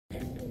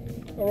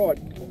Alright,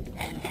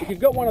 if you've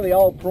got one of the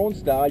old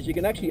Prawnstars, you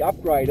can actually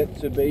upgrade it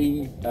to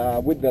be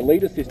with the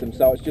leader system,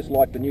 so it's just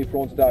like the new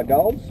Prawnstar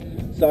Golds.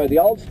 So the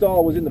old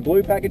style was in the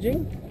blue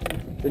packaging,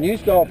 the new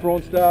style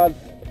Prawnstar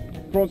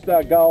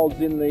Golds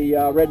in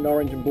the red and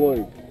orange and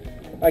blue.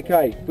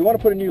 Okay, if we want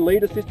to put a new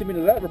leader system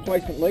into that,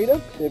 replacement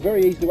leader, they're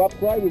very easy to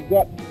upgrade. We've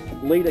got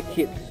leader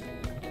kits.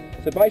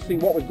 So basically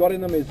what we've got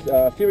in them is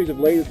a series of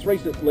leaders, 3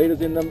 sets of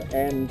leaders in them,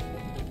 and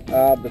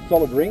the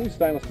solid rings,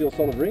 stainless steel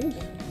solid rings.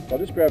 So I'll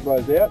just grab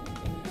those out.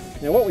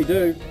 Now what we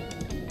do,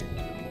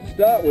 to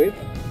start with,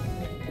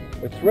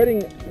 we're threading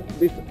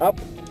this up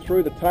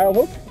through the tail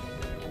hook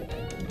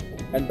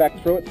and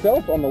back through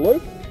itself on the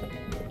loop,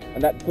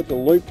 and that puts a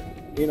loop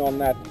in on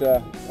that.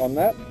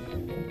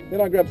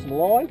 Then I grab some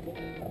line.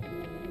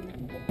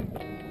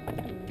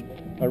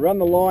 I run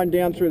the line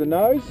down through the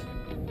nose,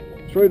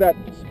 through that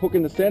hook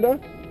in the centre.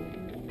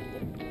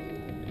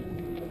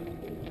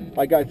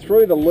 I go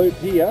through the loop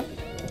here,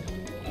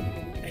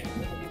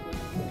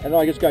 and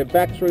I just go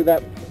back through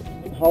that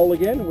hole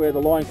again where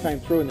the line came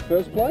through in the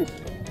first place.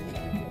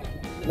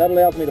 And that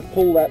allows me to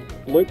pull that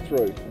loop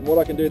through. And what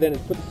I can do then is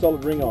put the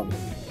solid ring on.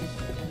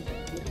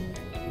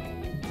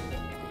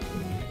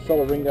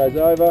 Solid ring goes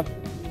over.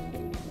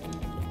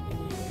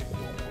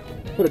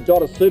 Put a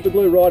dot of super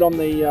glue right on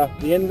the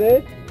end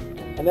there,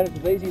 and then it's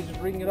as easy as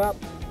just rigging it up.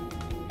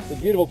 The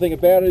beautiful thing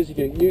about it is if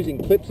you're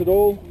using clips at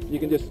all, you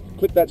can just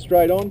clip that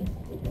straight on.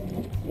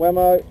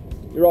 Whammo,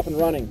 you're off and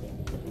running.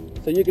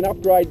 So you can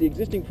upgrade the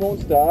existing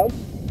Prawnstars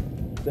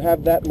to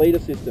have that leader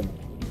system.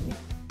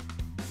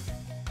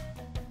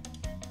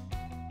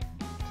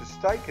 To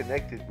stay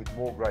connected with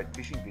more great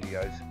fishing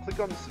videos, click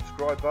on the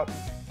subscribe button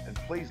and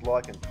please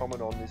like and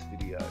comment on this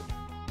video.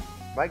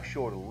 Make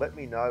sure to let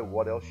me know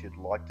what else you'd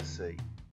like to see.